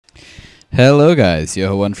Hello guys,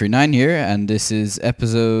 Yoho139 here, and this is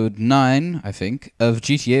episode 9, I think, of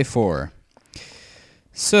GTA 4.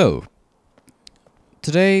 So,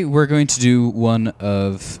 today we're going to do one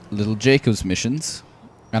of Little Jacob's missions,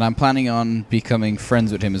 and I'm planning on becoming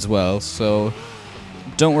friends with him as well, so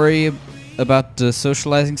don't worry about the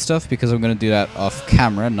socializing stuff, because I'm going to do that off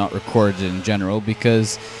camera, not recorded in general,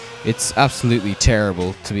 because it's absolutely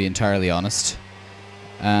terrible, to be entirely honest.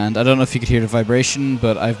 And I don't know if you could hear the vibration,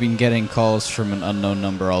 but I've been getting calls from an unknown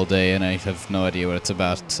number all day and I have no idea what it's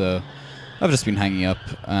about, so I've just been hanging up,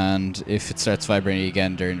 and if it starts vibrating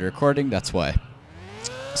again during the recording, that's why.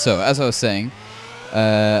 So, as I was saying,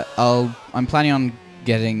 I'm planning on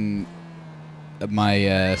getting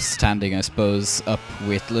my standing, I suppose, up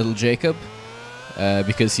with Little Jacob,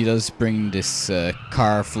 because he does bring this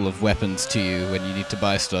car full of weapons to you when you need to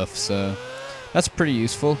buy stuff, so that's pretty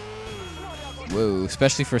useful. Whoa,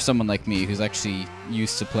 especially for someone like me who's actually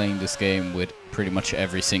used to playing this game with pretty much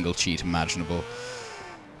every single cheat imaginable.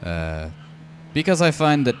 Because I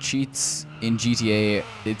find that cheats in GTA,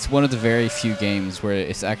 it's one of the very few games where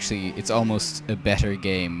it's almost a better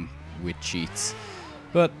game with cheats.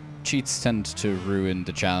 But cheats tend to ruin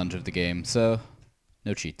the challenge of the game, so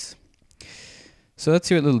no cheats. So let's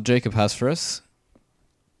see what Little Jacob has for us.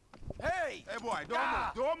 Hey boy,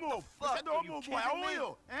 don't move. Don't move, boy. How are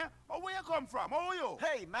you? Eh? Oh, where you come from? How are you?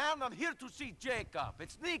 Hey, man, I'm here to see Jacob.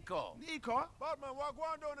 It's Niko. Niko? Batman, what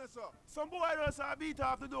going down there, sir? Some boy does beat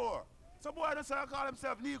off the door. Some boy does call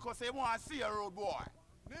himself Niko, say he want to see a road boy.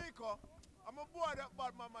 Niko? I'm a boy that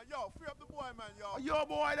Batman, man. Yo, free up the boy, man, yo. You a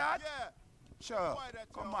boy that? Yeah. Sure.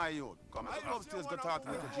 Come my youth. Come upstairs, go talk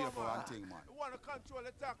to me to jail for one thing, man. You want to control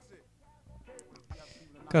the taxi?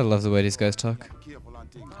 Gotta love the way these guys talk.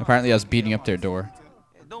 Apparently I was beating up their door.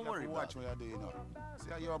 Hey, don't worry about what you're doing now.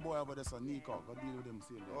 See you're a boy over there, so Niko. Go deal with him,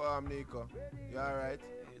 see. Oh, I'm Niko. You alright?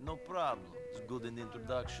 Hey, no problem. As good an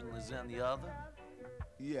introduction as any other.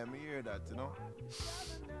 Yeah, me hear that, you know.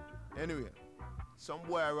 Anyway, some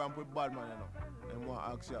boy ramp with bad man, you know. Them want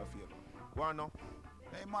to ask you a favor. Wanna know?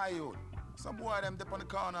 Hey, my youth. Some boy them dip on the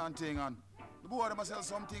corner and thing, and the boy them sell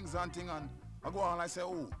some things and thing, and I go on and I say,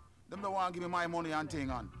 oh, them don't want to give me my money and thing,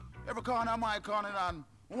 and every corner my corner, and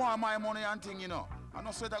I want my money and thing, you know. I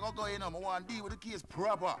know straight I go, you know, I want to deal with the case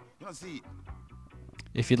proper, you know, see.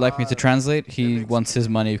 If you'd like me to translate, he wants his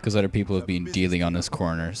money because other people have been dealing on his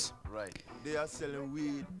corners. Right. They are selling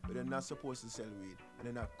weed, but they're not supposed to sell weed, and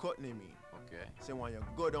they're not cutting me. Okay. So when you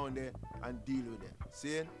go down there and deal with them,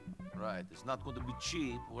 see? Right. It's not going to be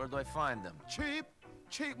cheap. Where do I find them? Cheap?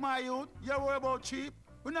 Cheap, my youth? You worry about cheap?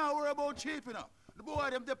 We not worry about cheap, you know. The boy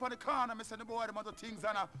them dip on the corner, I say the boy them other things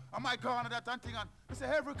on my corner that and thing, and I say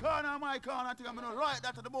every corner on my corner and thing, I'm gonna like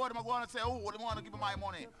that to the boy them go on and say, oh, they want to give me my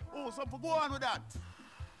money. Oh, something go on with that.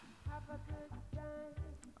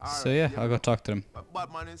 So yeah, I'll go talk to them. What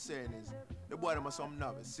Batman is saying is, the boy them are some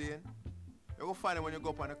novice, see? You go find them when you go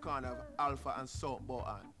up on the corner of Alpha and South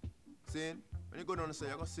Bohan. See? When you go down and say,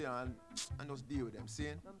 you go see and just deal with them, see?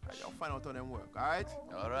 You'll find out how them work, alright?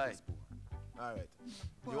 Alright. Alright.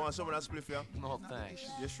 You want some of that spliff, yeah? No, thanks.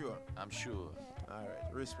 You sure? I'm sure.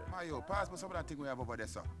 Alright, respect. Mayo, pass me some of that thing we have over there,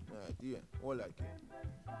 sir. Alright, yeah, all like it.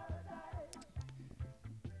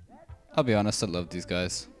 I'll be honest, I love these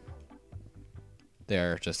guys. They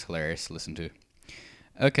are just hilarious to listen to.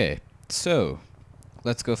 Okay, so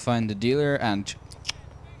let's go find the dealer and,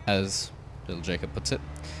 as Little Jacob puts it,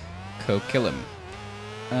 kill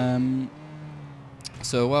him.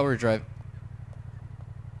 So while we're driving,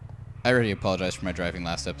 I already apologized for my driving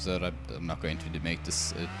last episode. I'm not going to make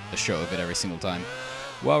this a show of it every single time.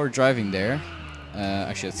 While we're driving there,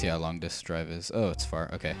 actually let's see how long this drive is. Oh, it's far.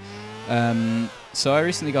 Okay. So I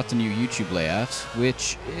recently got the new YouTube layout,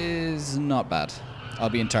 which is not bad. I'll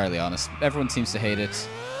be entirely honest. Everyone seems to hate it.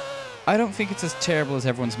 I don't think it's as terrible as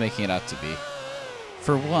everyone's making it out to be.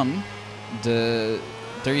 For one, there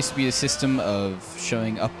used to be a system of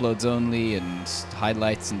showing uploads only and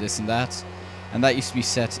highlights and this and that. And that used to be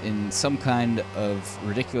set in some kind of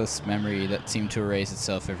ridiculous memory that seemed to erase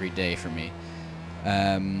itself every day for me.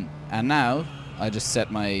 And now, I just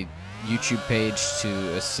set my YouTube page to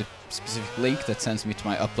a specific link that sends me to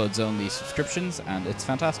my uploads only subscriptions, and it's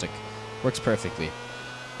fantastic. Works perfectly.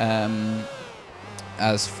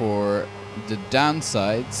 As for the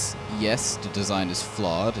downsides, yes, the design is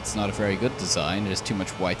flawed. It's not a very good design. There's too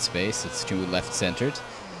much white space. It's too left-centered.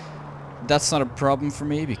 That's not a problem for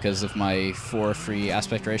me because of my 4:3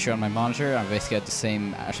 aspect ratio on my monitor. I basically had the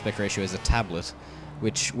same aspect ratio as a tablet,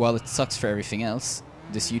 which, while it sucks for everything else,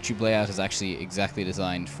 this YouTube layout is actually exactly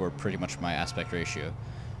designed for pretty much my aspect ratio,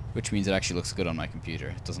 which means it actually looks good on my computer.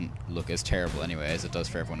 It doesn't look as terrible anyway as it does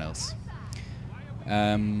for everyone else.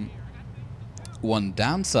 One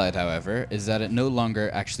downside, however, is that it no longer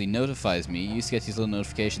actually notifies me. You used to get these little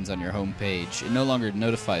notifications on your home page. It no longer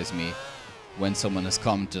notifies me when someone has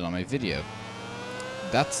commented on my video.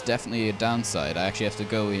 That's definitely a downside. I actually have to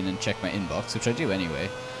go in and check my inbox, which I do anyway.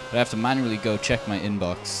 But I have to manually go check my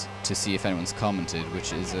inbox to see if anyone's commented,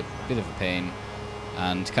 which is a bit of a pain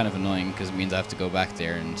and kind of annoying because it means I have to go back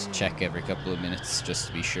there and check every couple of minutes just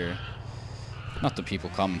to be sure. Not that people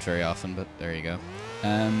comment very often, but there you go.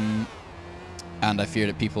 And I fear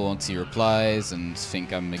that people won't see replies and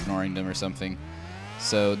think I'm ignoring them or something.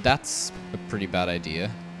 So that's a pretty bad idea.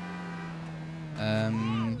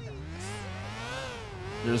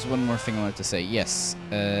 There's one more thing I wanted to say. Yes,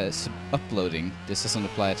 uploading. This doesn't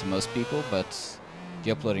apply to most people, but the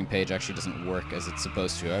uploading page actually doesn't work as it's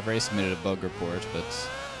supposed to. I've already submitted a bug report, but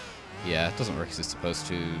yeah, it doesn't work as it's supposed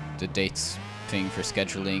to. The dates thing for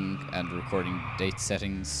scheduling and recording date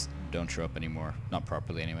settings don't show up anymore. Not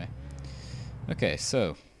properly, anyway. Okay,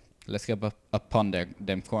 so let's get up on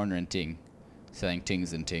them corner and ting. Selling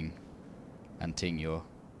tings and ting. And ting yo.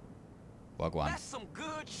 Wagwan. That's some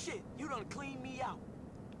good shit. You done cleaned me out.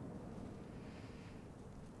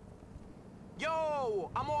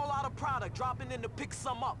 Yo, I'm all out of product. Dropping in to pick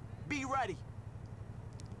some up. Be ready.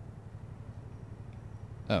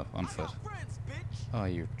 Oh, on foot. Friends, bitch. Oh,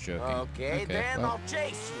 you're joking. Okay, then well, I'll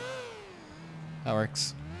chase you. that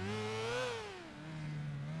works.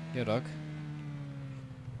 Yo, dog.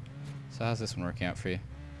 So how's this one working out for you?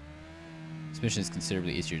 This mission is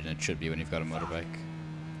considerably easier than it should be when you've got a motorbike.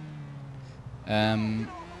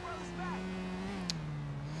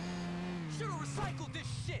 Should've recycled this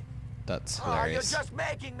shit. That's Oh, you're hilarious. just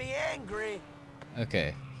making me angry.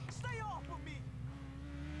 Okay. Stay off of me.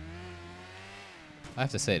 I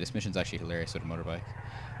have to say, this mission's actually hilarious with a motorbike.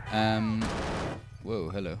 Whoa,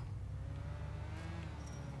 hello.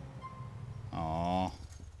 Aww.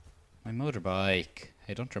 My motorbike.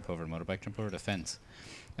 Hey, don't jump over the motorbike, jump over the fence.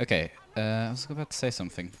 Okay, I was about to say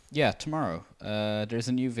something. Yeah, tomorrow, there's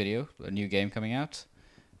a new video, a new game coming out.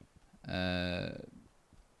 I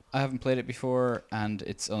haven't played it before, and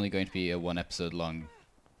it's only going to be a 1 episode long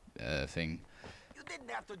thing. You didn't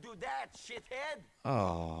have to do that, shithead.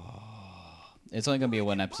 Oh, it's only going to be a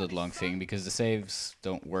 1 episode long thing because the saves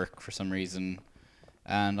don't work for some reason.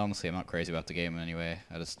 And honestly, I'm not crazy about the game anyway.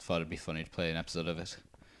 I just thought it'd be funny to play an episode of it.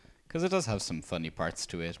 Because it does have some funny parts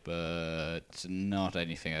to it, but not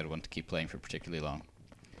anything I'd want to keep playing for particularly long.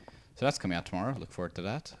 So that's coming out tomorrow. Look forward to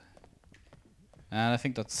that. And I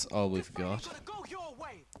think that's all we've got.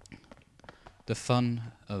 The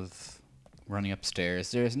fun of running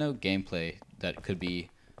upstairs. There is no gameplay that could be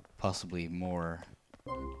possibly more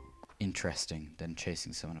interesting than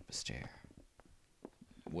chasing someone up a stair.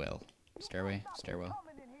 Well, stairway? Stairwell?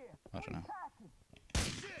 I don't know.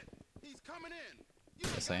 He's coming in.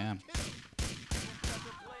 Yes, I am.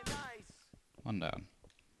 One down.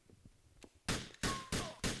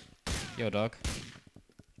 Yo, dog.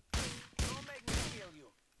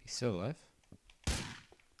 He's still alive?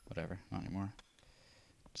 Whatever, not anymore.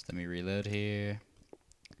 Just let me reload here.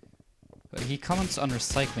 But he comments on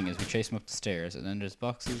recycling as we chase him up the stairs, and then there's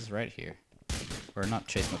boxes right here. Or not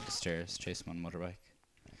chase him up the stairs, chase him on a motorbike.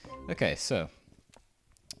 Okay, so.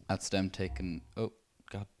 That's them taken... Oh,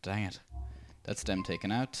 god dang it. That's them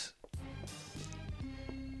taken out.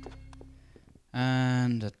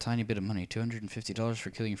 And a tiny bit of money, $250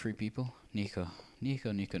 for killing 3 people. Niko.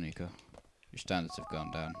 Niko. Your standards have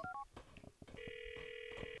gone down.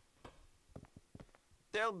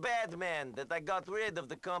 Tell Badman that I got rid of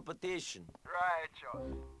the competition. Right, Joe.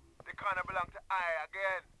 They kinda belong to I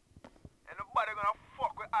again. And nobody gonna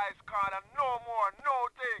fuck with I's corner no more, no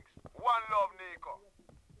things. One love, Niko.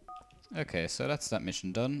 Okay, so that's that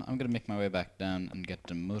mission done. I'm gonna make my way back down and get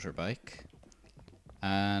the motorbike.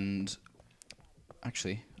 And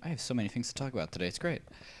actually, I have so many things to talk about today. It's great.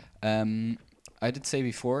 I did say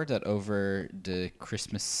before that over the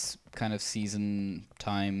Christmas kind of season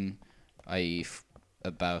time, i.e.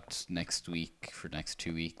 about next week, for next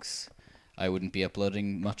 2 weeks, I wouldn't be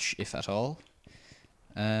uploading much, if at all.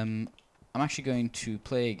 I'm actually going to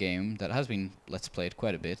play a game that has been Let's Played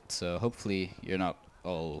quite a bit, so hopefully you're not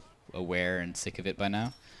all aware and sick of it by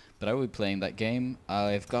now. But I will be playing that game.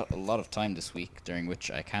 I've got a lot of time this week during which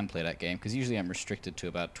I can play that game, because usually I'm restricted to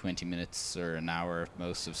about 20 minutes or an hour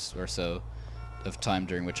most of or so of time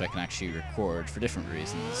during which I can actually record for different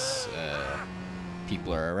reasons.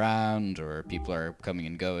 People are around, or people are coming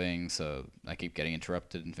and going, so I keep getting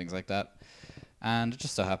interrupted and things like that. And it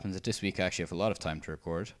just so happens that this week I actually have a lot of time to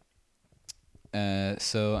record.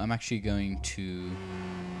 So I'm actually going to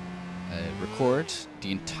record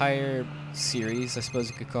the entire series, I suppose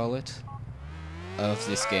you could call it, of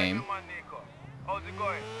this game. How's it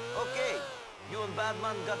going? Okay. You and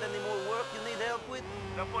Batman got any more work you need help with?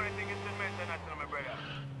 The funny thing is to mention that to my brother.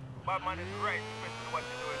 Batman is right, especially what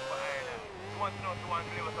you're doing for Iron. He wants to know if you want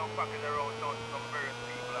to deliver some package around town to some various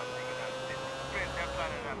people and things and this. Plenty of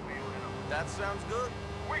planning that for you, you know. That sounds good.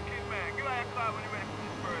 Wicked, man. Give me a call when you're ready for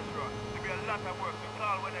this first run. There'll be a lot of work, so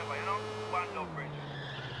call whenever, you know? One love, Bridget.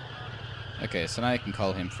 Okay, so now I can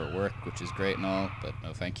call him for work, which is great and all, but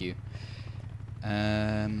no thank you.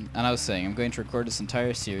 And I was saying, I'm going to record this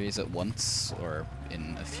entire series at once, or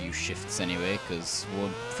in a few shifts anyway, because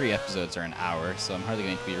 3 episodes are an hour, so I'm hardly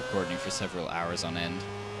going to be recording for several hours on end.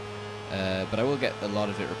 But I will get a lot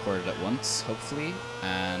of it recorded at once, hopefully,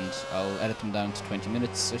 and I'll edit them down to 20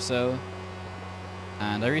 minutes or so.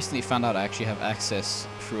 And I recently found out I actually have access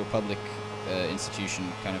through a public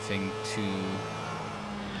institution kind of thing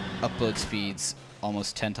to upload speeds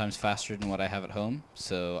almost 10 times faster than what I have at home,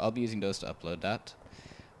 so I'll be using those to upload that,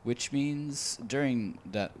 which means during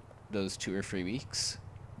those 2 or 3 weeks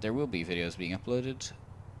there will be videos being uploaded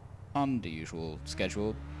on the usual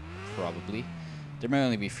schedule, probably. There may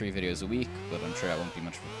only be 3 videos a week, but I'm sure that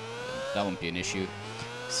won't be an issue.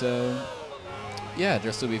 So yeah,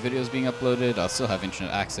 there'll still be videos being uploaded. I'll still have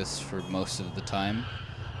internet access for most of the time,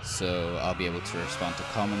 so I'll be able to respond to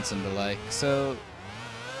comments and the like, so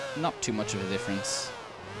not too much of a difference,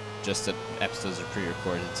 just that episodes are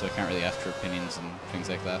pre-recorded, so I can't really ask for opinions and things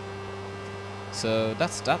like that. So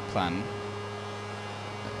that's that plan.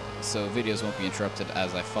 So videos won't be interrupted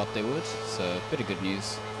as I thought they would, so a bit of good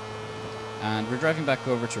news. And we're driving back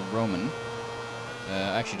over to Roman.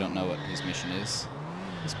 I actually don't know what his mission is.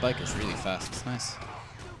 This bike is really fast, it's nice.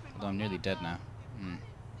 Although I'm nearly dead now.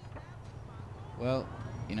 Well,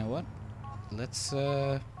 you know what?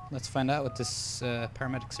 Let's find out what this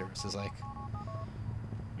paramedic service is like.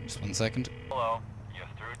 Just 1 second. Hello. You're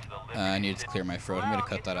through to the I need to clear my throat. I'm gonna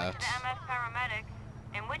cut that out. MS paramedics.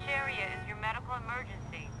 In which area is your medical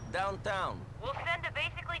emergency? Downtown. We'll send a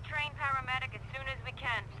basically trained paramedic as soon as we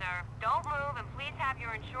can, sir. Don't move, and please have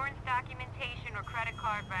your insurance documentation or credit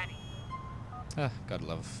card ready. Ah, God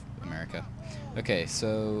love America. Okay,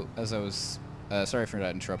 so as I was sorry for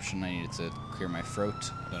that interruption. I needed to clear my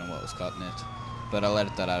throat. Don't know what was caught in it. But I'll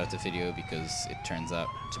edit that out of the video because it turns out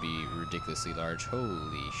to be ridiculously large.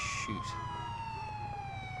 Holy shoot.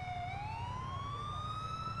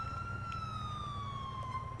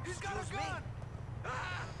 He's got a gun!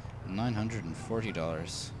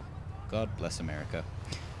 $940. God bless America.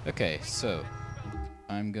 Okay, so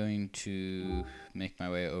I'm going to make my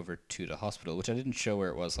way over to the hospital, which I didn't show where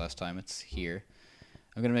it was last time. It's here.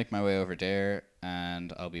 I'm going to make my way over there,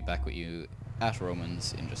 and I'll be back with you at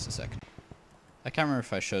Roman's in just a second. I can't remember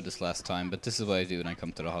if I showed this last time, but this is what I do when I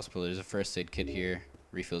come to the hospital. There's a first aid kit here,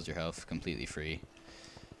 refills your health, completely free.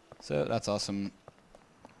 So that's awesome,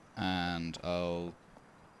 and I'll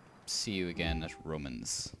see you again at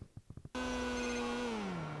Roman's. Niko,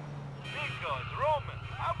 it's Roman.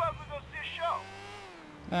 How about we go see a show?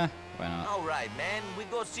 Why not? All right, man. We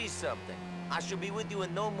go see something. I should be with you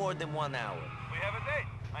in no more than 1 hour. We have a date.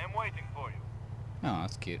 I am waiting for you. Oh,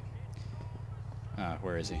 that's cute.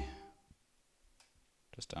 Where is he?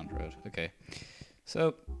 Just down the road. Okay.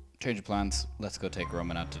 So, change of plans. Let's go take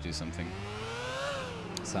Roman out to do something.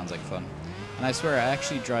 Sounds like fun. And I swear I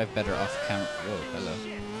actually drive better off camera. Whoa, hello.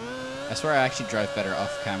 I swear I actually drive better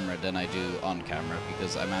off camera than I do on camera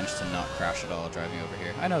because I managed to not crash at all driving over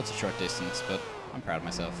here. I know it's a short distance, but I'm proud of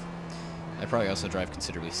myself. I probably also drive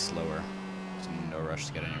considerably slower. There's no rush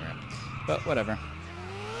to get anywhere. But whatever.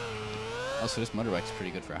 Also, this motorbike's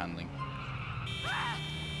pretty good for handling.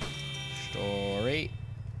 Story.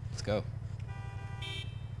 Let's go.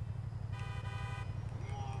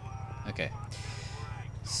 Okay.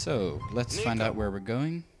 So, let's find out where we're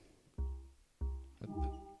going.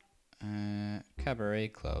 Cabaret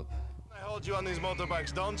Club. I hold you on these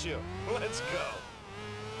motorbikes, don't you? Let's go.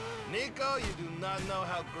 Niko, you do not know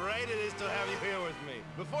how great it is to have you here with me.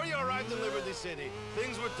 Before you arrived in Liberty City,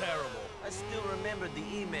 things were terrible. I still remember the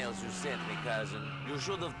emails you sent me, cousin. You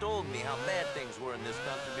should have told me how bad things were in this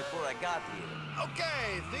country before I got here.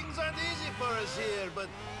 Okay, things aren't easy for us here, but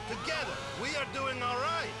together, we are doing all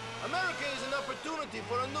right. America is an opportunity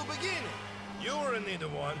for a new beginning. You were in need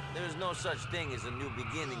of one. There's no such thing as a new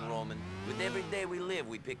beginning, Roman. With every day we live,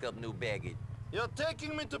 we pick up new baggage. You're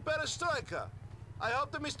taking me to Perestroika. I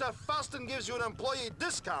hope that Mr. Faustin gives you an employee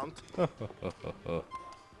discount.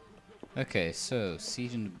 Okay, so,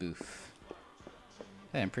 seat in the booth.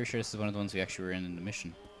 Hey, I'm pretty sure this is one of the ones we actually were in the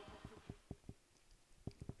mission.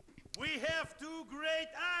 We have 2 great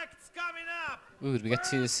acts coming up. Ooh, did we get to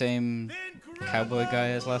see the same cowboy guy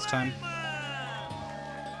as last time?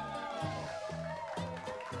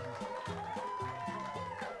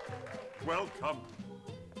 welcome.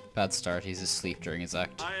 Bad start, he's asleep during his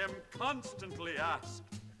act. I am constantly asked,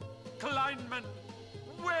 Kleinman,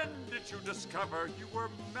 when did you discover you were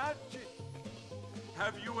magic?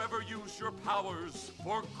 Have you ever used your powers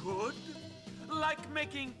for good? Like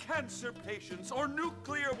making cancer patients or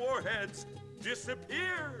nuclear warheads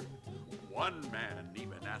disappear? One man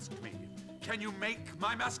even asked me, can you make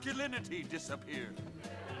my masculinity disappear?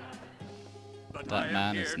 But That I am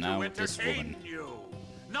man here is now to this entertain woman. you,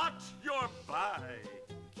 not your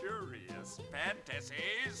bi-curious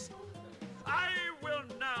fantasies. I will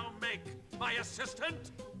now make my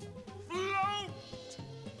assistant float.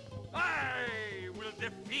 I will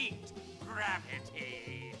defeat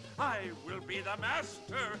gravity. I will be the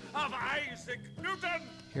master of Isaac Newton.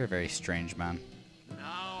 You're a very strange man.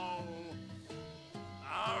 Now,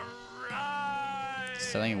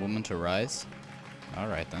 arise. Telling a woman to rise?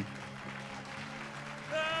 Alright then.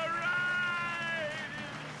 Arise!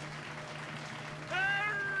 Arise!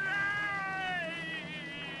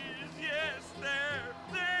 Yes, there!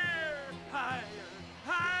 Higher,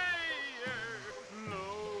 higher,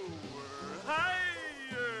 lower,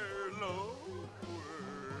 higher, lower.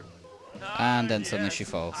 And then suddenly Yes, she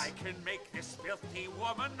falls. I can make this filthy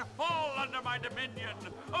woman fall under my dominion.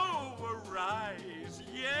 Oh, arise!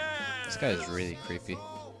 Yes! This guy is really creepy.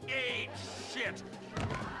 Eat shit!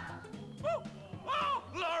 Oh, oh,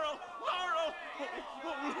 Laurel! Laurel! Oh,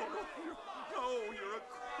 Laurel, you're a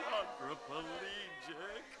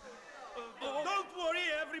quadriplegic. Don't worry,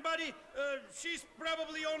 everybody. She's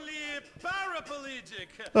probably only paraplegic.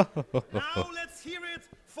 Now let's hear it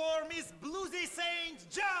for Miss Bluesy Saint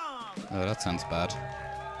John. Oh, that sounds bad.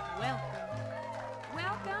 Welcome.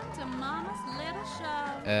 Welcome to Mama's Little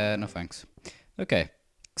Show. No thanks. Okay,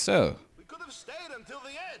 so, We could have stayed until the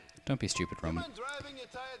end. don't be stupid, Roman. Mind driving your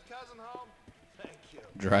tired cousin home? Thank you.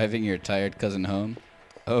 Driving your tired cousin home?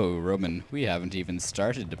 Oh, Roman, we haven't even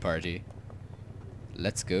started the party.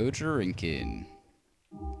 Let's go drinking.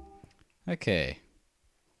 Okay.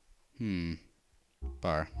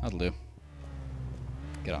 Bar, that'll do.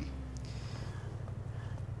 Get on.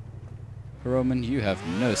 Roman, you have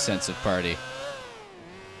no sense of party.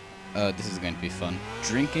 Oh, this is going to be fun.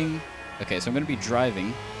 Drinking. Okay, so I'm going to be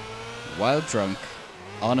driving while drunk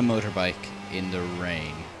on a motorbike in the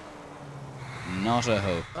rain. Not a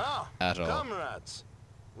hope at all. Comrades,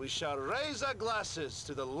 we shall raise our glasses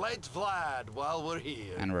to the late Vlad while we're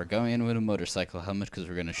here. And we're going in with a motorcycle helmet because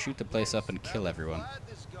we're going to shoot the place up and kill everyone.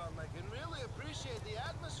 Vlad is gone. I can really appreciate the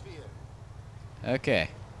atmosphere. Okay.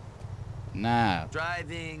 Now,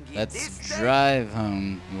 Driving in let's this state? drive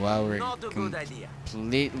home while we're Not a good idea.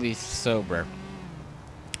 completely sober.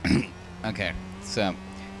 Okay, so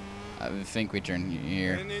I think we turn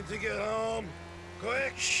here. need to get home.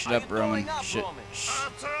 Quick. Shut Are up, you Roman. throwing up, Shut. Roman? I'll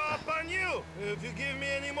throw up on you if you give me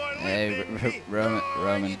any more Hey,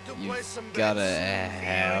 Roman, you've got a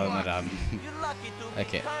helmet on. You're lucky to be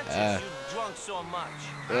Okay, conscious you drunk so much.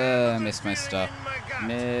 I missed my stop.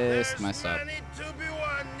 Missed my stop.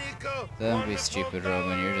 Don't be stupid,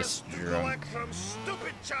 Roman. You're just drunk.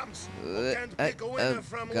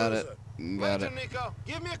 Got it. Got it. Niko,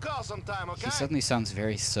 give me a call sometime, okay? He suddenly sounds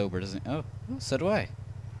very sober, doesn't he? Oh, so do I.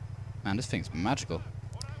 Man, this thing's magical.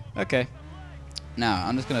 Okay. Now,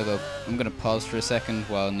 I'm gonna pause for a second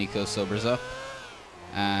while Niko sobers up.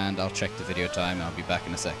 And I'll check the video time and I'll be back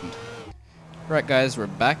in a second. Right, guys, we're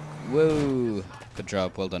back. Whoa. Good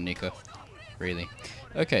job. Well done, Niko. Really.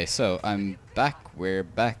 Okay, so I'm back. We're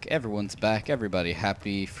back. Everyone's back. Everybody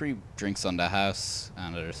happy. Free drinks on the house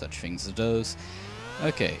and other such things as those.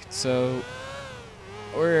 Okay, so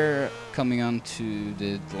we're coming on to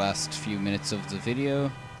the last few minutes of the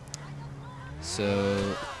video.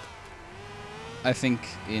 So I think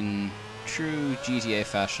in true GTA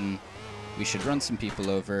fashion, we should run some people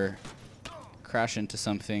over, crash into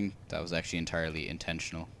something that was actually entirely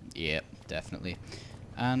intentional. Yep, definitely.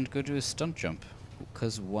 And go do a stunt jump,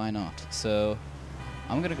 because why not? So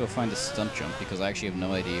I'm gonna go find a stunt jump because I actually have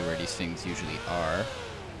no idea where these things usually are.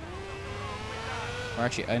 Or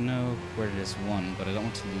actually, I know where there's one, but I don't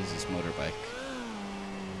want to lose this motorbike.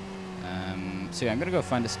 So yeah, I'm gonna go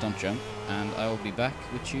find a stunt jump, and I will be back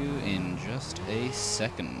with you in just a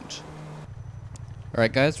second.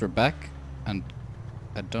 Alright guys, we're back, and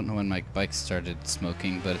I don't know when my bike started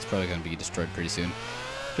smoking, but it's probably gonna be destroyed pretty soon.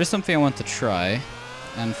 There's something I want to try,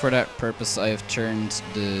 and for that purpose I have turned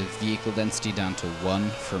the vehicle density down to 1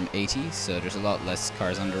 from 80, so there's a lot less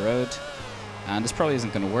cars on the road. And this probably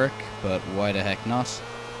isn't gonna work, but why the heck not?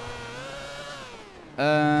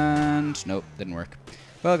 And nope, didn't work.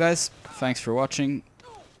 Well guys, thanks for watching.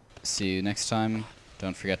 See you next time.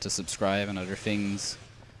 Don't forget to subscribe and other things.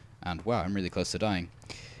 And wow, I'm really close to dying.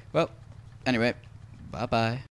 Well, Anyway, bye bye.